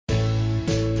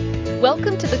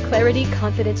Welcome to the Clarity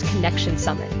Confidence Connection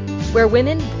Summit, where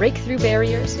women break through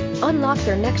barriers, unlock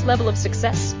their next level of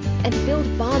success, and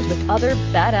build bonds with other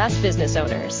badass business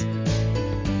owners.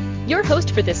 Your host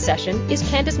for this session is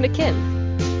Candace McKim.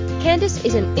 Candace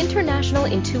is an international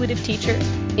intuitive teacher,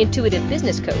 intuitive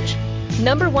business coach,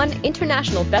 #1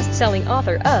 international best-selling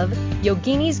author of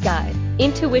Yogini's Guide,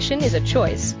 Intuition is a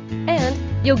Choice, and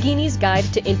Yogini's Guide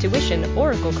to Intuition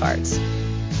Oracle Cards.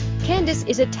 Candace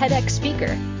is a TEDx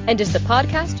speaker and is the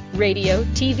podcast, radio,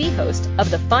 TV host of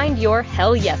the Find Your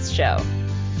Hell Yes show.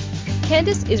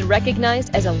 Candace is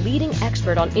recognized as a leading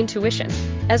expert on intuition,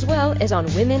 as well as on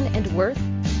women and worth,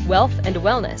 wealth and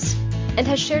wellness, and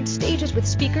has shared stages with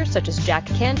speakers such as Jack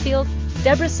Canfield,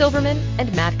 Deborah Silverman,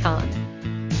 and Matt Kahn.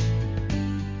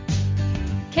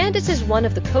 Candace is one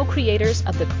of the co-creators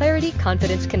of the Clarity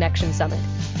Confidence Connection Summit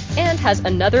and has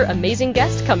another amazing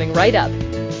guest coming right up.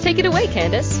 Take it away,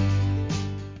 Candace.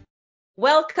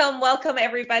 Welcome,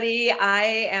 everybody.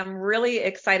 I am really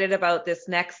excited about this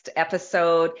next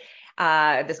episode,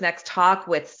 this next talk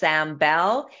with Sam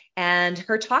Bell. And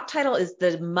her talk title is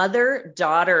The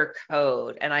Mother-Daughter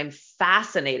Code. And I'm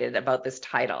fascinated about this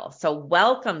title. So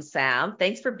welcome, Sam.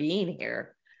 Thanks for being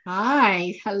here.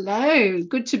 Hi, hello.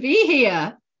 Good to be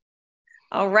here.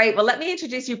 All right. Well, let me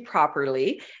introduce you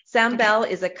properly. Sam Bell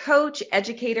is a coach,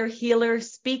 educator, healer,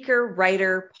 speaker,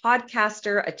 writer,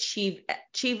 podcaster,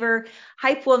 achiever,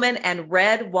 hype woman, and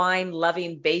red wine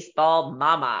loving baseball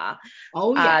mama.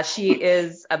 Oh, yeah. She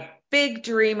is a big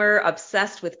dreamer,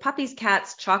 obsessed with puppies,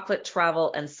 cats, chocolate,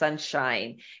 travel, and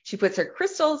sunshine. She puts her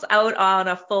crystals out on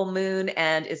a full moon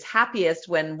and is happiest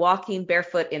when walking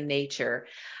barefoot in nature.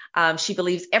 She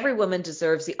believes every woman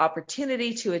deserves the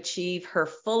opportunity to achieve her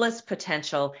fullest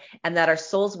potential and that our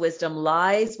soul's wisdom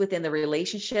lies within the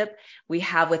relationship we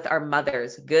have with our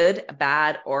mothers, good,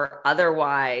 bad, or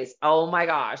otherwise. Oh my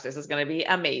gosh, this is going to be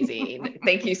amazing.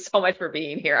 Thank you so much for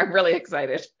being here. I'm really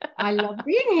excited. I love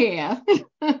being here.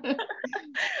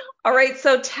 All right,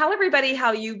 so tell everybody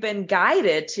how you've been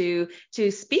guided to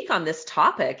speak on this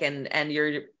topic and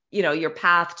your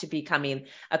path to becoming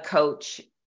a coach,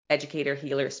 educator,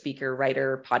 healer, speaker,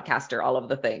 writer, podcaster, all of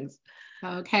the things.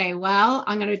 Okay, well,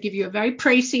 I'm going to give you a very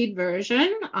pre-seed version.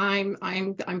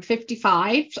 I'm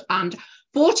 55, and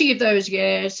 40 of those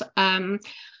years, I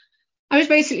was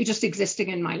basically just existing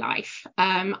in my life.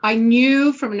 I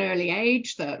knew from an early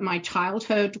age that my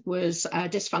childhood was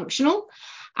dysfunctional.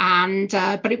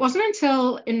 But it wasn't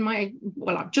until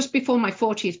just before my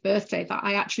 40th birthday that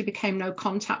I actually became no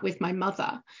contact with my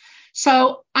mother.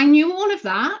 So I knew all of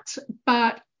that,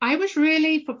 but I was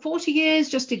really for 40 years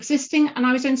just existing, and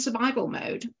I was in survival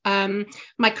mode.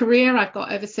 My career, I've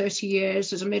got over 30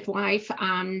 years as a midwife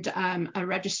and a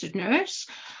registered nurse.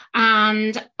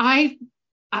 And like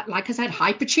I said,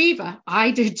 hype achiever. I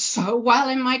did so well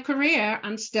in my career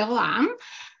and still am.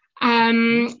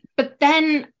 But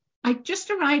then I just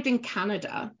arrived in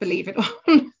Canada, believe it or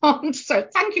not. So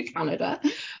thank you, Canada.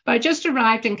 But I just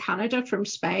arrived in Canada from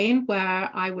Spain,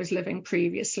 where I was living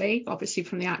previously. Obviously,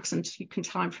 from the accent, you can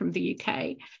tell I'm from the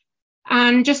UK.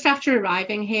 And just after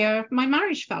arriving here, my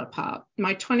marriage fell apart.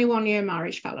 My 21-year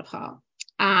marriage fell apart.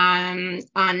 And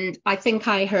I think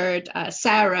I heard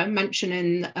Sarah mention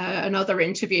in another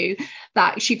interview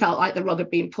that she felt like the rug had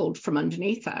been pulled from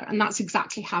underneath her. And that's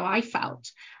exactly how I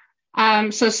felt.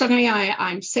 So suddenly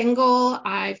I'm single,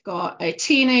 I've got a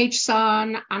teenage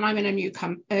son, and I'm in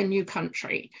a new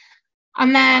country.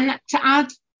 And then to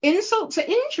add insult to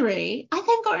injury, I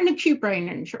then got an acute brain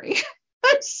injury.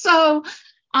 So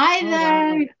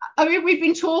we've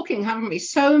been talking, haven't we?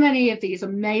 So many of these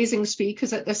amazing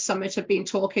speakers at this summit have been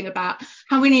talking about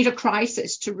how we need a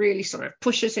crisis to really sort of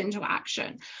push us into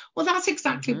action. Well, that's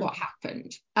exactly what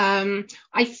happened.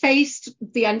 I faced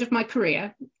the end of my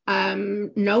career,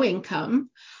 no income.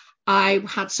 I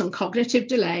had some cognitive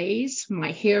delays.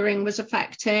 My hearing was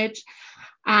affected.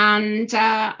 And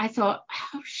I thought,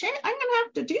 oh, shit, I'm going to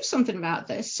have to do something about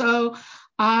this. So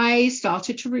I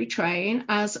started to retrain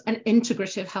as an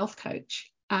integrative health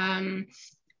coach. And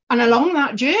along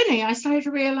that journey, I started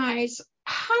to realize,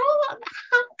 how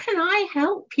can I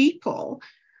help people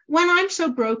when I'm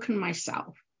so broken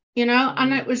myself?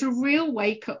 And it was a real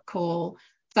wake-up call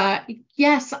that,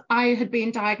 yes, I had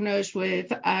been diagnosed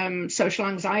with social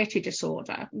anxiety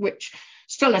disorder, which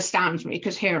still astounds me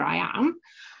because here I am.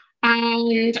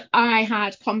 And I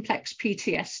had complex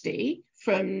PTSD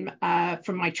from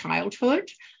my childhood,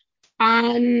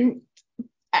 and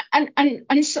how could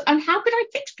I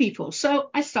fix people? So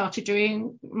I started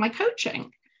doing my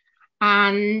coaching,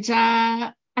 and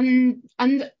that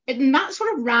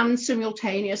sort of ran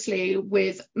simultaneously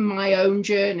with my own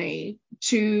journey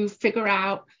to figure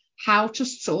out how to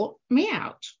sort me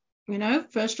out,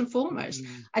 first and foremost.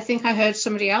 I think I heard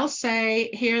somebody else say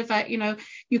here that,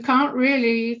 you can't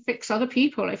really fix other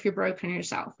people if you're broken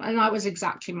yourself. And that was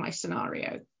exactly my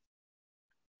scenario.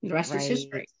 The rest is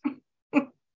history.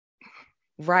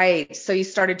 Right. So you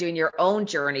started doing your own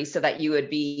journey so that you would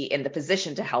be in the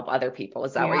position to help other people.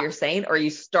 Is that what you're saying? Or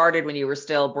you started when you were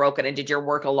still broken and did your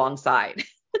work alongside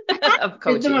of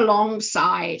coaching? Did them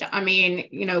alongside. I mean,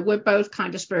 we're both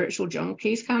kind of spiritual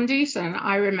junkies, Candice. And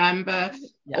I remember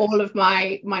all of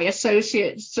my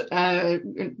associates,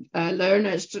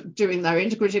 learners doing their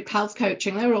integrative health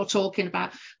coaching. They were all talking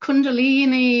about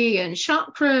Kundalini and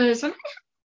chakras, and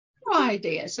no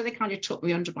idea. So they kind of took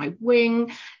me under my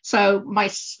wing. So my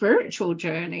spiritual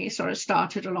journey sort of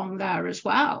started along there as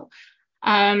well.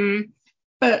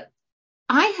 But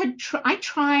I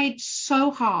tried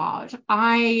so hard.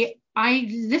 I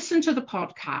listened to the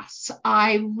podcasts.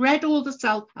 I read all the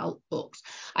self-help books.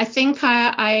 I think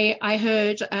I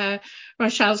heard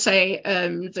Rochelle say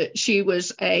that she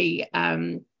was a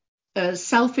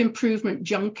self-improvement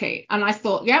junkie, and I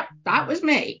thought, yep, that was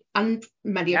me and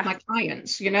many of my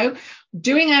clients,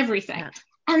 doing everything.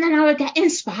 And then I would get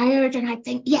inspired and I'd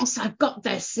think, yes, I've got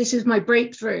this is my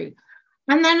breakthrough.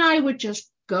 And then I would just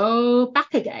go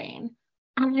back again,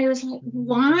 and I was like,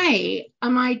 why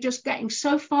am I just getting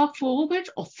so far forward,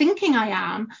 or thinking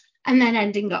I am, and then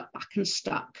ending up back and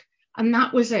stuck? And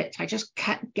that was it. I just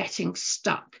kept getting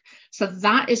stuck. So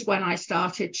that is when I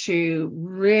started to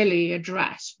really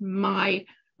address my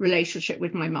relationship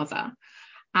with my mother.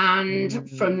 And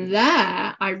from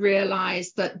there, I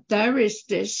realized that there is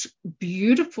this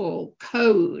beautiful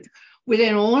code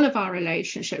within all of our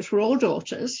relationships. We're all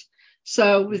daughters.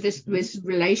 So with this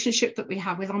relationship that we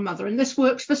have with our mother, and this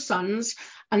works for sons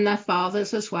and their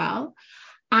fathers as well.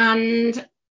 And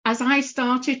as I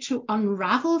started to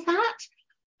unravel that,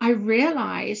 I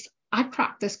realized I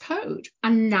cracked this code.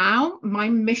 And now my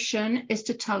mission is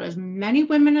to tell as many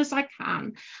women as I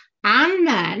can, and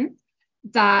men,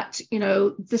 that,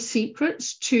 the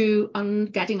secrets to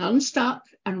getting unstuck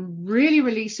and really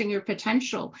releasing your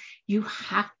potential, you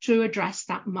have to address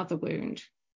that mother wound.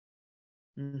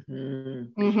 Yeah.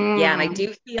 And I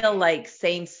do feel like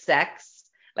same sex,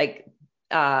 like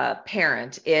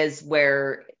parent is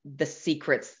where the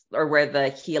secrets, or where the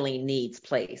healing needs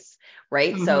place.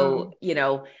 Right. So,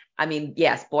 I mean,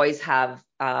 yes, boys have,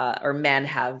 or men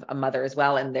have a mother as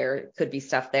well, and there could be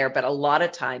stuff there. But a lot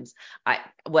of times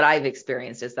what I've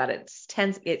experienced is that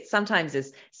it sometimes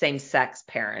is same sex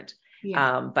parent.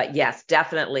 But yes,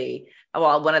 definitely.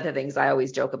 Well, one of the things I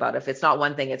always joke about, if it's not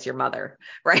one thing, it's your mother,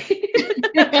 right?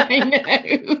 I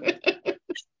know.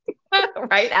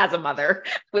 Right. As a mother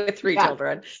with 3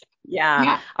 children.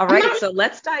 Yeah. All right. So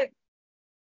let's dive.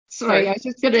 Sorry, I was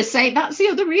just going to say, that's the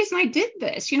other reason I did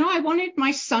this. I wanted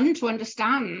my son to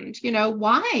understand,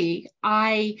 why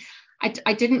I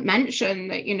didn't mention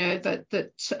that,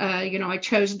 that I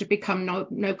chose to become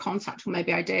no contact, or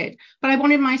maybe I did, but I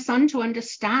wanted my son to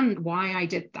understand why I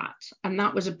did that. And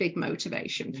that was a big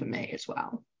motivation for me as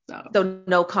well. So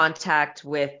no contact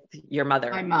with your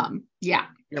mother. My mom. Yeah.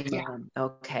 Your mom. Yeah.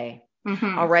 Okay.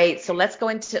 All right. So let's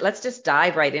just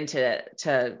dive right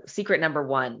into secret number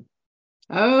 1.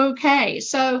 Okay,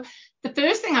 so the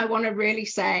first thing I want to really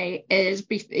say is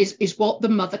what the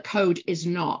mother code is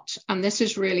not. And this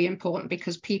is really important,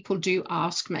 because people do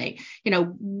ask me,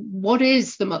 what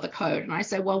is the mother code? And I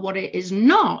say, well, what it is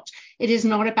not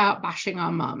about bashing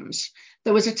our mums.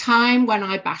 There was a time when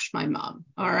I bashed my mum,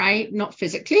 all right, not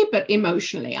physically, but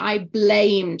emotionally. I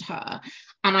blamed her.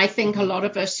 And I think a lot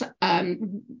of us,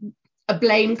 a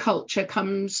blame culture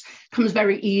comes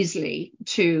very easily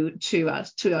to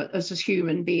us as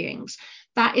human beings.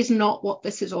 That is not what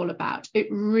this is all about. It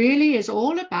really is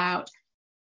all about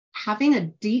having a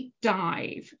deep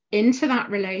dive into that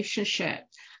relationship.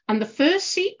 And the first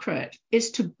secret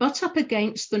is to butt up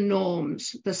against the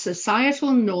norms, the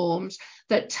societal norms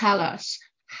that tell us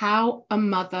how a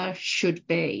mother should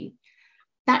be.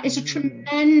 That is a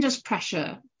tremendous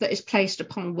pressure that is placed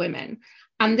upon women.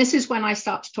 And this is when I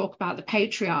start to talk about the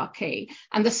patriarchy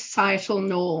and the societal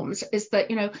norms, is that,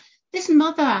 this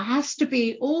mother has to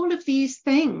be all of these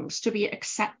things to be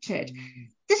accepted.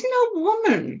 There's no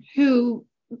woman who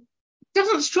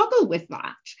doesn't struggle with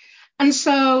that. And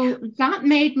so that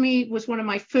was one of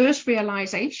my first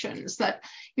realizations that,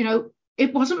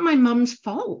 it wasn't my mum's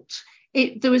fault.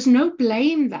 There was no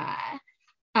blame there.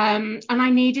 And I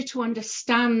needed to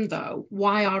understand, though,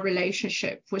 why our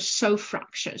relationship was so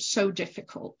fractured, so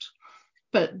difficult.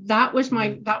 But that's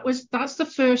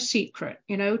the first secret,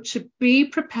 to be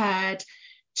prepared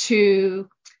to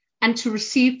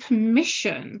receive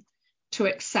permission to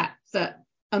accept that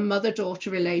a mother-daughter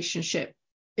relationship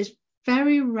is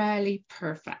very rarely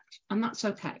perfect, and that's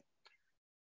okay.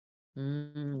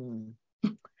 Mm.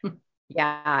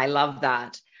 Yeah, I love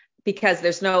that, because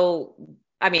there's no,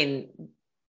 I mean,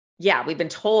 yeah, we've been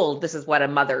told this is what a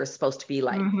mother is supposed to be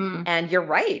like. Mm-hmm. And you're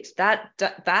right.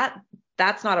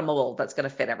 That's not a mold that's going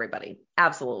to fit everybody.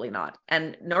 Absolutely not.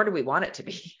 And nor do we want it to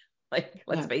be. Like,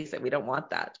 let's face it, we don't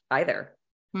want that either.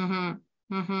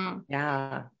 Mm-hmm. Mm-hmm.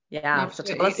 Yeah. Yeah. So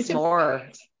tell Absolutely. us more.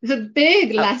 It's a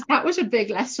big Oh, lesson. That was a big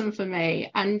lesson for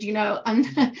me. And,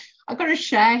 and I've got to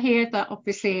share here that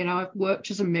obviously, I've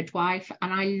worked as a midwife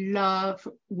and I love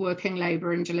working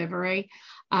labor and delivery.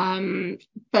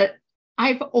 But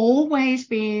I've always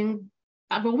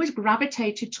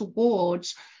gravitated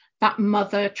towards that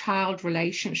mother-child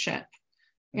relationship.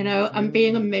 And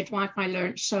being a midwife, I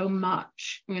learned so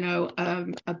much,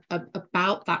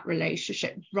 about that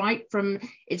relationship right from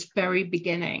its very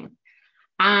beginning.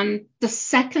 And the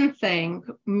second thing,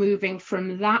 moving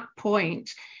from that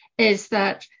point, is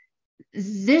that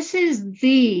this is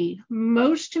the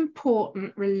most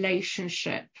important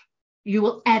relationship you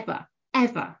will ever,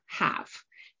 ever have,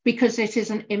 because it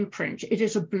is an imprint. It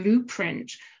is a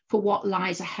blueprint for what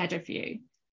lies ahead of you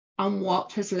and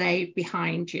what has laid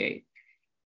behind you.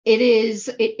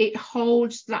 It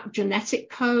holds that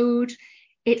genetic code.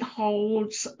 It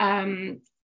holds,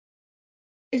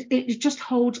 it just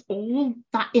holds all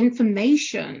that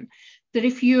information that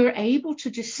if you're able to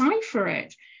decipher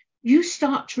it, you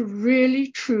start to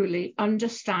really, truly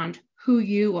understand who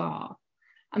you are.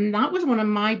 And that was one of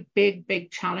my big, big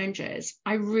challenges.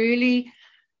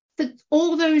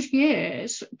 All those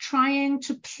years trying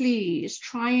to please,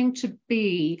 trying to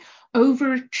be,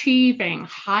 overachieving,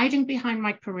 hiding behind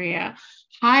my career,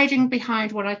 hiding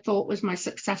behind what I thought was my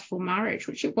successful marriage,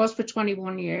 which it was for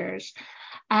 21 years.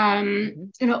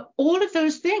 All of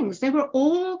those things, they were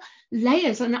all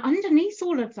layers. And underneath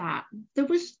all of that, there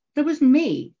was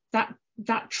me,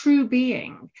 that true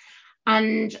being.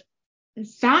 And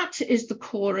that is the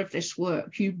core of this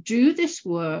work. You do this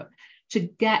work to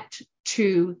get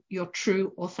to your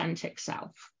true, authentic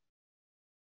self.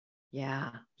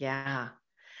 yeah. Yeah.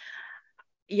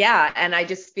 Yeah. And I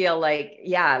just feel like,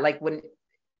 yeah, like when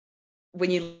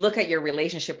you look at your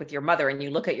relationship with your mother and you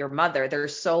look at your mother,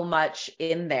 there's so much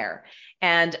in there.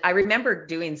 And I remember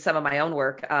doing some of my own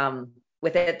work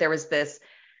with it. There was this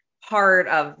part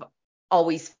of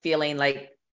always feeling like,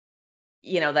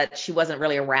 that she wasn't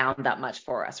really around that much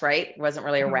for us, right? Wasn't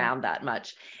really around that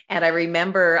much. And I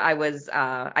remember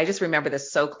I just remember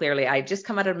this so clearly. I just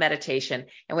come out of meditation.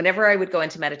 And whenever I would go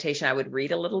into meditation, I would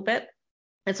read a little bit.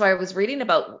 And so I was reading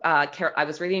I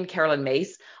was reading Carolyn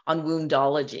Myss on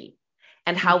woundology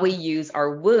and how we use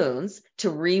our wounds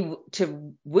to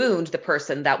wound the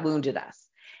person that wounded us.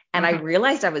 And I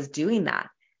realized I was doing that.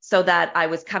 So that I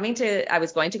was going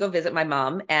to go visit my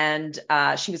mom, and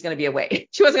she was going to be away.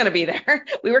 She wasn't going to be there.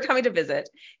 We were coming to visit,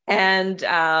 and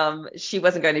she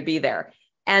wasn't going to be there.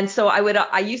 And so I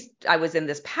was in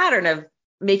this pattern of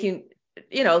making,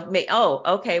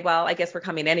 okay, well, I guess we're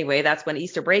coming anyway. That's when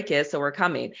Easter break is, so we're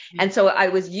coming. And so I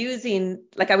was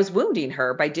I was wounding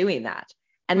her by doing that.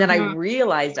 And then I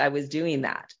realized I was doing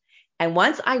that. And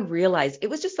once I realized, it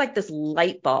was just like this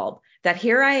light bulb that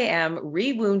here I am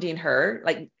re-wounding her,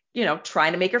 like,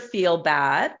 trying to make her feel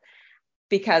bad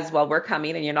because, well, we're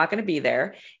coming and you're not going to be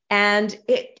there. And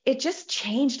it just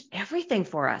changed everything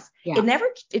for us. Yeah.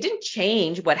 It didn't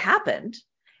change what happened,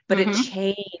 but it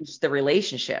changed the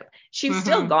relationship. She was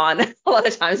still gone a lot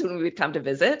of times when we would come to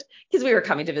visit, because we were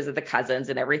coming to visit the cousins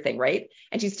and everything, right?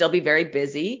 And she'd still be very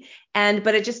busy.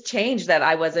 But it just changed that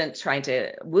I wasn't trying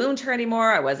to wound her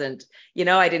anymore. I wasn't,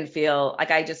 I didn't feel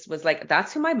like, I just was like,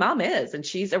 that's who my mom is. And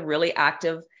she's a really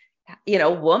active,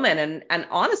 woman. And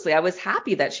honestly, I was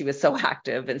happy that she was so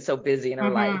active and so busy in her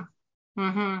life.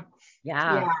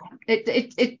 Yeah.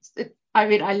 I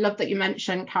mean, I love that you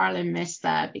mentioned Carolyn Myss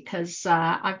there, because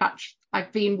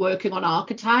I've been working on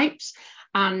archetypes,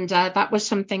 and that was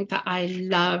something that I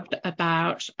loved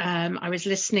about. I was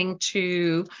listening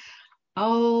to,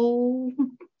 who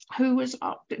was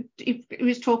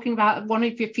talking about one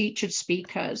of your featured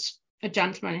speakers, a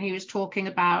gentleman. He was talking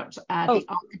about the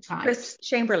archetypes. Chris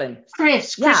Chamberlain.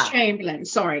 Chris Chamberlain.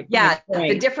 Sorry. Yeah,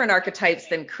 the different archetypes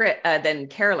than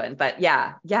Carolyn, but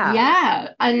yeah.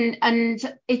 And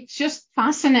it's just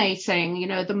fascinating,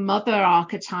 the mother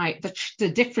archetype, the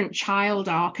different child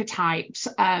archetypes.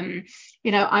 I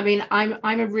mean,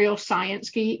 I'm a real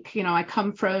science geek. I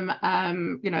come from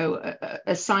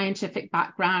a scientific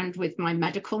background with my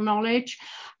medical knowledge,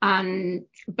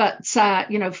 but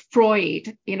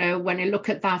Freud, when you look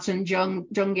at that, and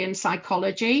Jungian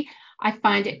psychology, I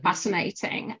find it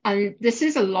fascinating. And this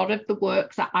is a lot of the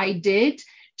work that I did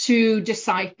to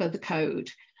decipher the code.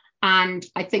 And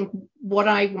I think what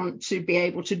I want to be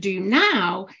able to do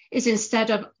now is, instead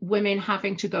of women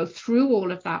having to go through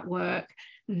all of that work,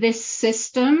 this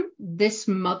system, this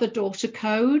mother-daughter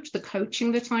code, the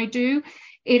coaching that I do,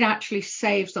 it actually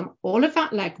saves them all of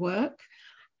that legwork.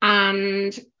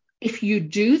 And if you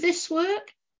do this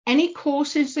work, any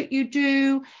courses that you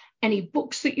do, any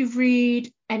books that you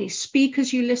read, any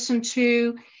speakers you listen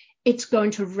to, it's going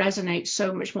to resonate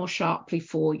so much more sharply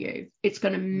for you. It's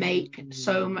going to make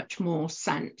so much more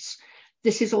sense.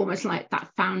 This is almost like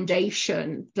that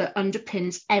foundation that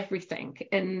underpins everything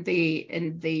in the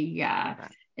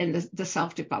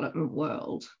self-development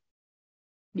world.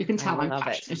 You can tell I'm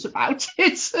passionate about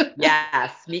it.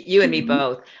 Yes, you and me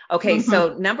both. Okay,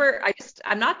 so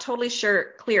I'm not totally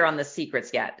clear on the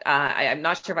secrets yet. I'm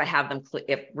not sure if I have them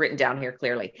written down here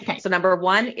clearly. Okay. So number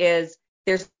one is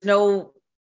there's no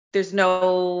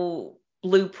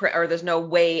blueprint, or there's no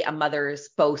way a mother is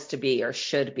supposed to be or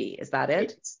should be. Is that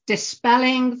it? It's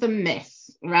dispelling the myth,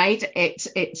 right? It's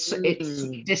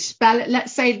dispel.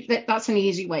 Let's say that's an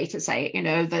easy way to say it. You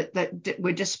know, that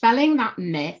we're dispelling that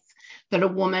myth that a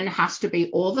woman has to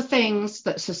be all the things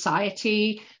that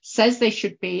society says they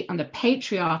should be and the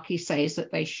patriarchy says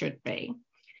that they should be.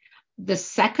 The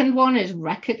second one is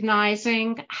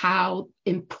recognizing how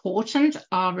important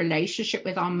our relationship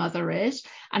with our mother is,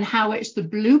 and how it's the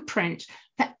blueprint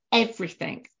for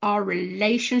everything. Our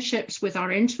relationships with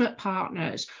our intimate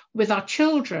partners, with our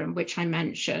children, which I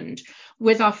mentioned,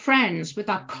 with our friends, with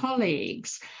our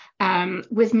colleagues,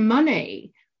 with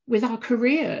money, with our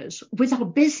careers, with our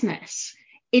business.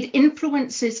 It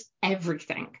influences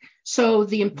everything. So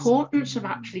the importance of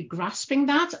actually grasping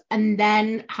that, and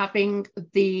then having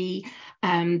the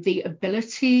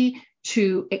ability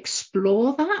to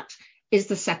explore that, is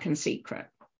the second secret.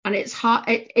 And it's hard,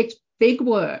 it's big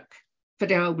work,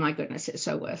 but oh my goodness, it's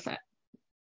so worth it.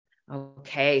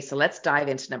 Okay, so let's dive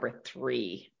into number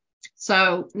 3.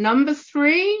 So number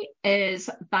 3 is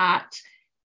that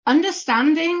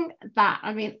understanding that,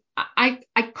 I mean,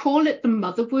 I call it the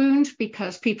mother wound,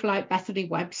 because people like Bethany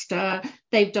Webster,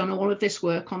 they've done all of this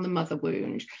work on the mother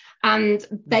wound. And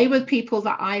they were people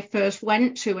that I first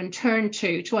went to and turned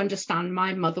to understand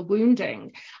my mother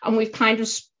wounding. And we've kind of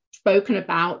spoken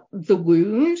about the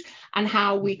wound and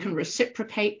how we can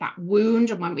reciprocate that wound.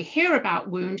 And when we hear about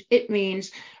wound, it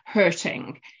means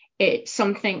hurting. It's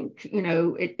something, you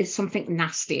know, it is something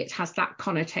nasty. It has that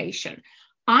connotation.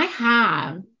 I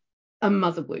have a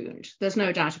mother wound. There's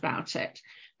no doubt about it.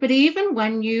 But even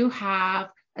when you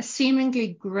have a seemingly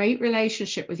great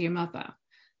relationship with your mother,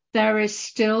 there is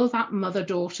still that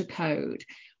mother-daughter code.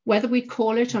 Whether we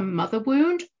call it a mother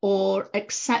wound or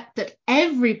accept that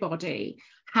everybody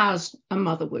has a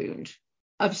mother wound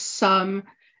of some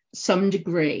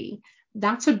degree,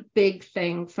 that's a big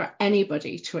thing for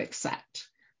anybody to accept.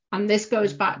 And this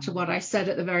goes back to what I said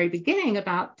at the very beginning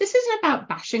about, this isn't about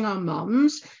bashing our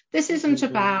moms. This isn't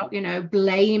about, you know,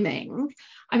 blaming.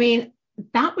 I mean,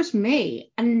 that was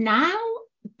me. And now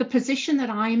the position that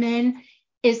I'm in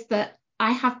is that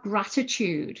I have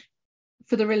gratitude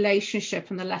for the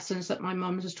relationship and the lessons that my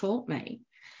mom has taught me.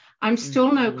 I'm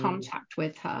still no contact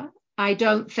with her. I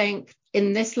don't think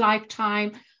in this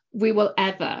lifetime we will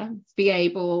ever be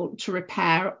able to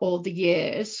repair all the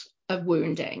years of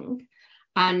wounding.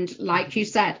 And like you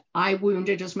said, I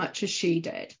wounded as much as she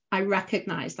did. I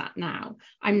recognize that now.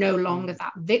 I'm no longer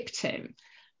that victim.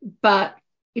 But,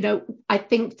 you know, I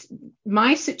think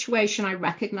my situation, I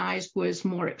recognized, was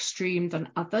more extreme than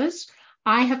others.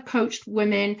 I have coached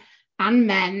women and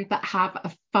men that have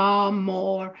a far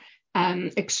more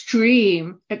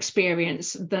extreme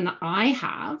experience than I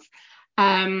have.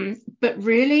 But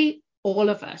really, all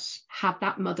of us have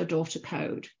that mother-daughter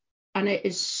code. And it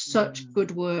is such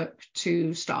good work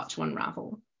to start to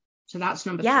unravel. So that's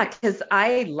number 3. Yeah, because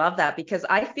I love that, because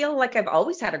I feel like I've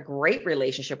always had a great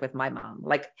relationship with my mom.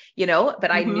 Like, you know,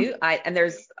 but I knew I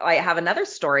have another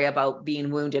story about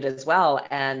being wounded as well.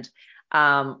 And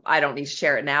I don't need to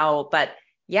share it now, but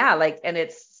yeah, like, and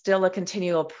it's still a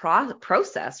continual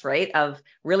process, right? Of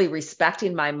really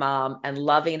respecting my mom and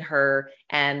loving her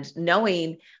and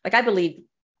knowing, like, I believe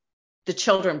the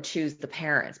children choose the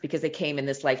parents because they came in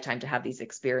this lifetime to have these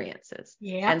experiences.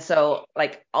 Yeah. And so,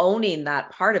 like, owning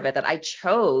that part of it, that I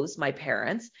chose my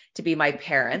parents to be my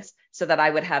parents so that I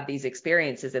would have these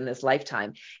experiences in this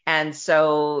lifetime. And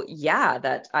so,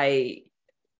 yeah,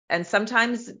 and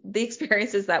sometimes the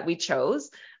experiences that we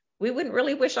chose, we wouldn't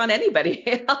really wish on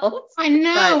anybody else. I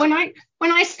know. But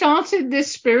when I started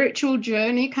this spiritual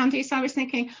journey, Candice, I was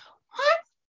thinking, why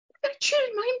would I choose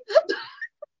my mother?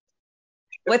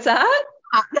 What's that?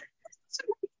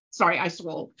 Sorry, I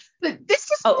swore. But this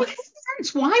doesn't Oh. make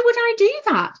sense. Why would I do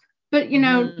that? But,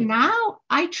 now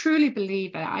I truly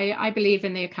believe it. I believe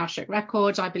in the Akashic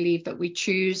Records. I believe that we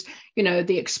choose,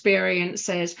 the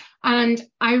experiences. And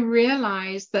I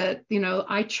realized that,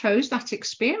 I chose that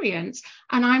experience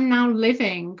and I'm now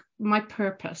living my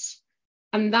purpose.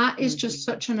 And that is just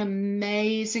such an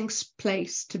amazing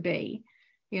place to be,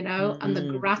 and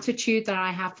the gratitude that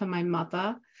I have for my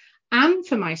mother and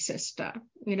for my sister,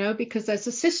 because there's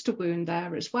a sister wound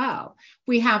there as well.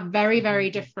 We have very, very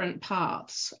different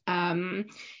paths.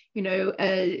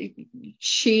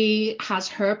 She has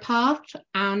her path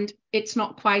and it's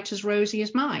not quite as rosy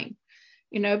as mine,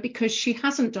 because she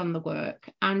hasn't done the work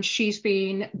and she's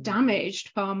been damaged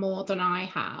far more than I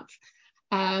have.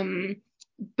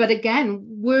 But again,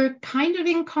 we're kind of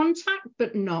in contact,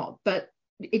 but not. But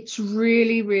it's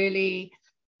really, really,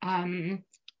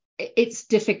 it's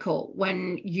difficult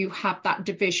when you have that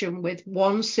division with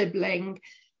one sibling.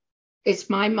 It's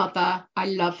my mother, I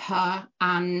love her,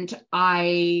 and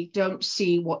I don't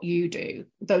see what you do.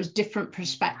 Those different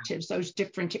perspectives, those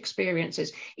different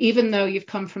experiences, even though you've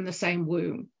come from the same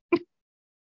womb.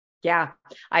 Yeah,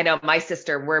 I know. My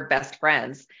sister, we're best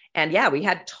friends. And yeah, we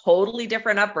had totally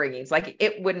different upbringings. Like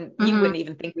you wouldn't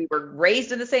even think we were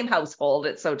raised in the same household.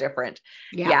 It's so different.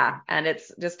 Yeah. And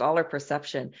it's just all our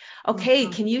perception. Okay.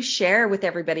 Can you share with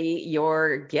everybody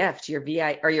your gift, your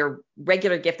VI or your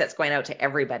regular gift that's going out to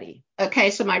everybody? Okay.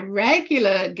 So my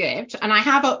regular gift, and I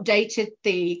have updated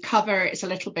the cover. It's a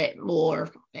little bit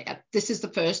more, this is the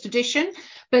first edition,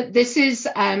 but this is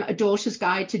a daughter's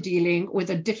guide to dealing with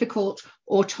a difficult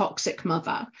or toxic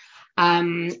mother.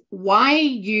 Why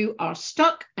you are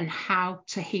stuck and how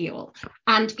to heal.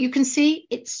 And you can see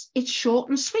it's short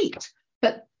and sweet,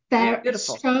 but there is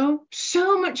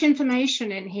so much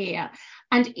information in here.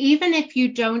 And even if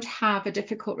you don't have a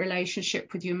difficult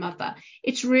relationship with your mother,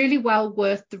 it's really well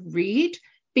worth the read,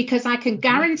 because I can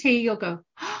guarantee you'll go,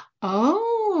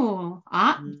 oh,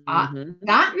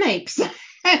 that makes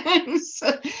sense.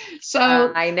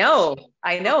 So I know.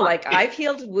 Like I've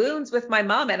healed wounds with my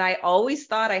mom, and I always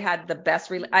thought I had the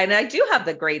best, and I do have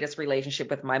the greatest relationship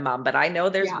with my mom, but I know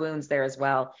there's wounds there as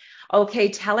well. Okay,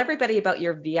 tell everybody about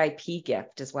your VIP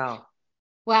gift as well.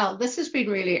 Well, this has been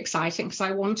really exciting because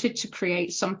I wanted to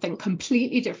create something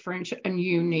completely different and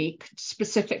unique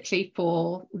specifically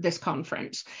for this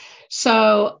conference.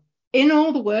 So in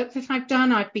all the work that I've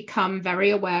done, I've become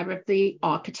very aware of the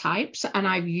archetypes, and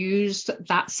I've used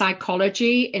that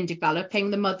psychology in developing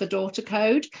the mother-daughter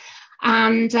code,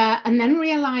 and then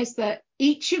realized that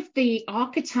each of the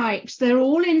archetypes, they're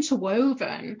all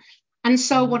interwoven. And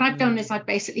so what I've done is I've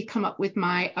basically come up with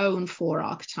my own 4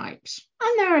 archetypes,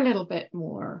 and they're a little bit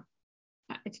more,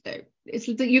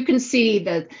 you can see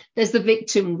that there's the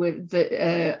victim with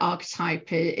the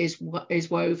archetype is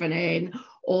woven in,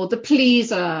 or the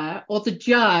pleaser, or the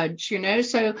judge,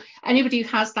 so anybody who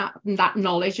has that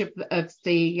knowledge of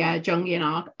the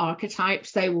Jungian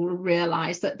archetypes, they will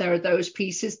realize that there are those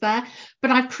pieces there.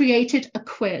 But I've created a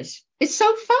quiz. It's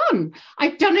so fun.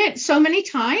 I've done it so many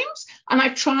times, and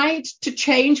I've tried to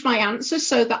change my answers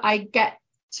so that I get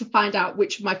to find out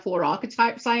which of my 4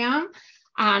 archetypes I am.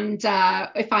 And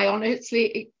if I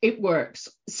honestly, it works.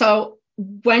 So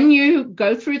when you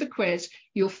go through the quiz,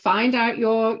 you'll find out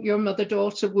your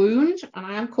mother-daughter wound, and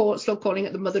I am still calling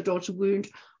it the mother-daughter wound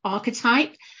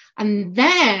archetype. And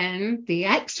then the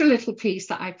extra little piece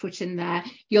that I put in there,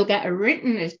 you'll get a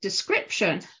written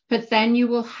description, but then you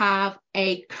will have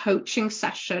a coaching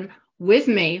session with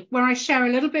me where I share a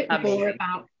little bit more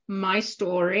about my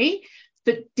story,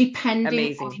 but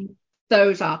depending on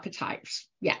those archetypes.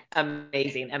 Yeah.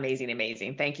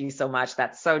 Amazing. Thank you so much.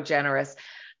 That's so generous.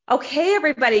 Okay,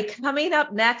 everybody, coming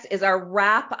up next is our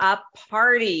wrap up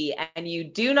party, and you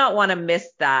do not want to miss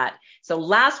that. So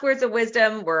last words of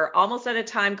wisdom. We're almost out of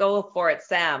time. Go for it,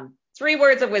 Sam. 3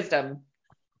 words of wisdom.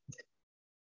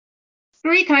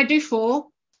 3, can I do 4?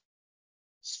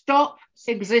 Stop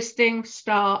existing,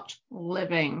 start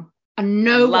living. And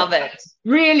know what it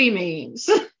really means.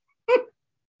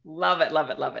 Love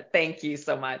it. Thank you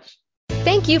so much.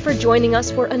 Thank you for joining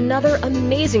us for another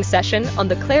amazing session on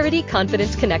the Clarity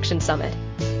Confidence Connection Summit,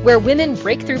 where women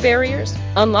break through barriers,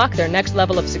 unlock their next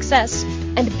level of success,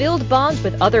 and build bonds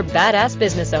with other badass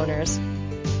business owners.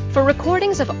 For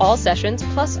recordings of all sessions,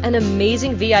 plus an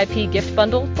amazing VIP gift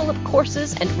bundle full of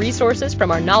courses and resources from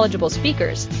our knowledgeable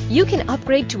speakers, you can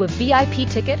upgrade to a VIP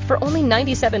ticket for only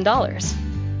 $97.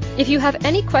 If you have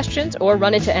any questions or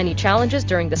run into any challenges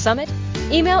during the summit,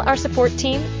 email our support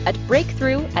team at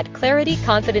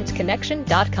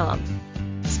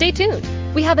breakthrough@clarityconfidenceconnection.com. Stay tuned.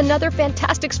 We have another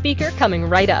fantastic speaker coming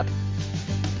right up.